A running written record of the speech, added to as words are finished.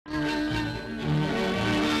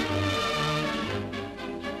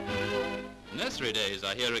Nursery Days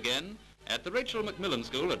are here again at the Rachel Macmillan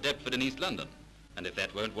School at Deptford in East London. And if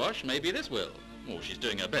that won't wash, maybe this will. Oh, she's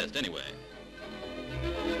doing her best anyway.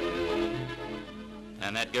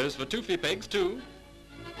 And that goes for toofy pegs too.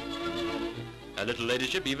 Her little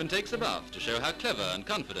ladyship even takes a bath to show how clever and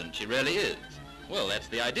confident she really is. Well, that's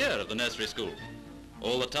the idea of the nursery school.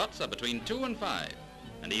 All the tots are between 2 and 5,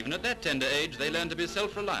 and even at that tender age they learn to be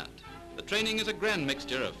self-reliant. The training is a grand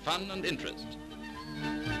mixture of fun and interest.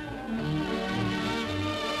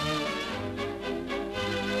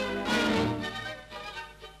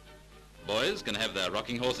 Boys can have their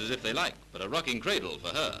rocking horses if they like, but a rocking cradle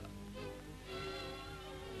for her.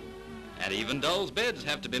 And even dolls' beds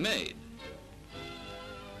have to be made.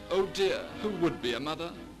 Oh dear, who would be a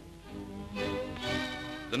mother?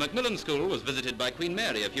 The Macmillan School was visited by Queen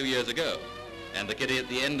Mary a few years ago, and the kiddie at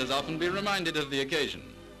the end has often been reminded of the occasion.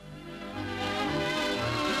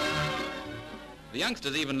 The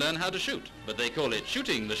youngsters even learn how to shoot, but they call it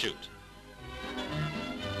shooting the chute.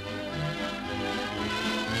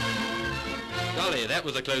 Golly, that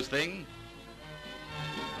was a close thing.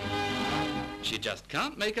 She just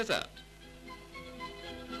can't make us out.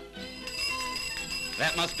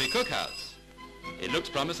 That must be cookhouse. It looks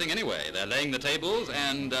promising anyway. They're laying the tables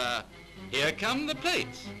and here come the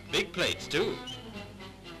plates. Big plates too.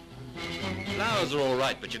 Flowers are all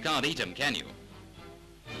right, but you can't eat them, can you?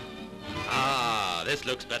 Ah, this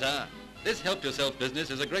looks better. This help-yourself business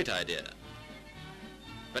is a great idea.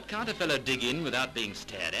 But can't a fellow dig in without being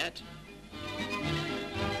stared at?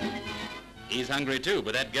 He's hungry too,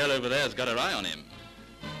 but that girl over there's got her eye on him.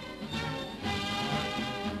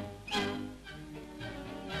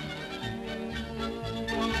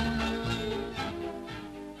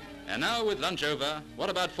 And now with lunch over, what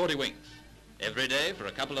about 40 winks? Every day for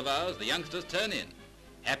a couple of hours the youngsters turn in.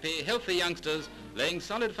 Happy, healthy youngsters laying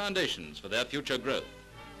solid foundations for their future growth.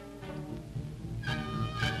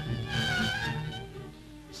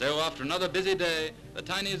 So after another busy day, the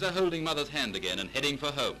tinies are holding mother's hand again and heading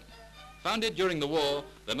for home. Founded during the war,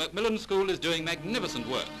 the Macmillan School is doing magnificent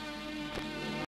work.